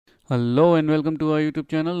Hello and welcome to our YouTube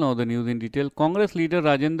channel. Now the news in detail. Congress leader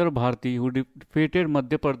Rajendra Bharti, who defeated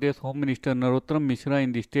Madhya Pradesh Home Minister Narottam Mishra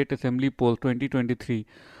in the State Assembly polls 2023,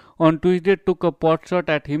 on Tuesday took a pot shot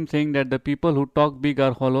at him, saying that the people who talk big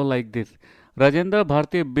are hollow like this. Rajendra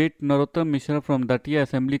Bharti beat Narottam Mishra from Datia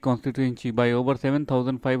Assembly constituency by over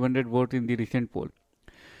 7,500 votes in the recent poll.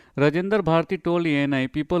 Rajendra Bharti told ANI,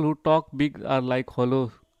 people who talk big are like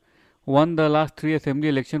hollow, won the last three assembly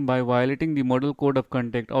elections by violating the model code of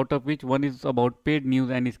conduct, out of which one is about paid news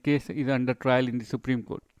and his case is under trial in the Supreme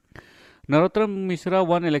Court. Narottam Mishra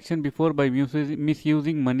won election before by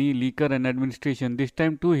misusing money, liquor and administration. This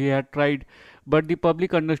time too he had tried, but the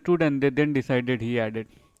public understood and they then decided, he added.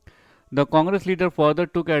 The Congress leader further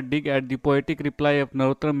took a dig at the poetic reply of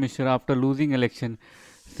Narottam Mishra after losing election,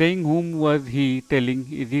 saying whom was he telling?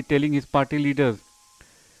 Is he telling his party leaders?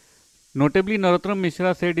 Notably Narottam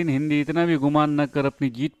Mishra said in Hindi, इतना भी गुमान न कर अपनी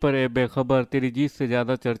जीत पर ए बेखबर, तेरी जीत से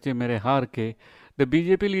ज़्यादा चर्चे मेरे हार के. The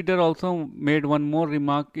BJP leader also made one more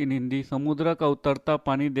remark इन हिंदी, समुद्र का उतरता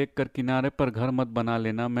पानी देखकर किनारे पर घर मत बना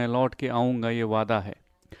लेना, मैं लौट के आऊँगा, ये वादा है.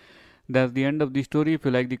 That's the end of the story. If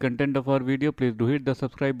you like the content of our video, please do hit the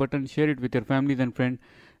subscribe button, share it with your families and friends,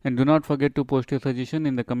 and do not forget to post your suggestion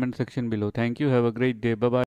in the comment section below. Thank you. Have a great day. Bye bye.